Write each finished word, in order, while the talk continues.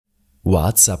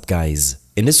What's up guys?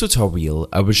 In this tutorial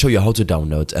I will show you how to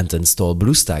download and install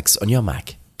Bluestacks on your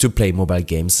Mac. To play mobile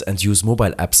games and use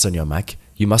mobile apps on your Mac,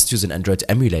 you must use an Android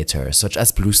emulator such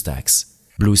as Bluestacks.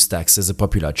 Bluestacks is a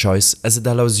popular choice as it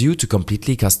allows you to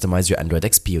completely customize your Android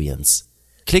experience.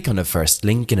 Click on the first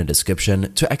link in the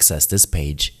description to access this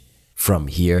page. From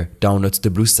here, download the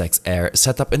Bluestacks Air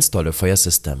setup installer for your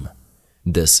system.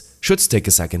 This should take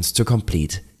a second to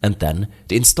complete, and then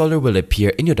the installer will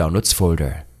appear in your downloads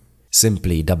folder.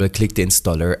 Simply double-click the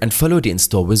installer and follow the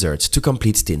install wizard to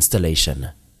complete the installation.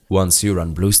 Once you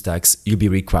run Bluestacks, you'll be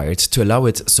required to allow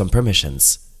it some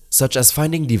permissions, such as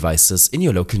finding devices in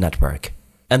your local network.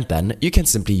 And then you can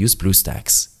simply use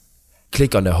Bluestacks.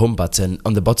 Click on the Home button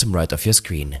on the bottom right of your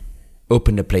screen.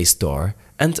 Open the Play Store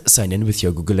and sign in with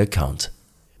your Google account.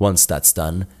 Once that's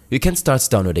done, you can start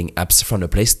downloading apps from the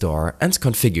Play Store and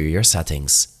configure your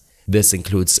settings. This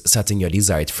includes setting your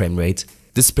desired frame rate,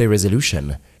 display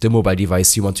resolution, the mobile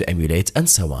device you want to emulate, and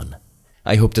so on.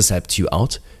 I hope this helped you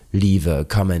out. Leave a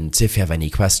comment if you have any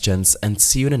questions and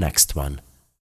see you in the next one.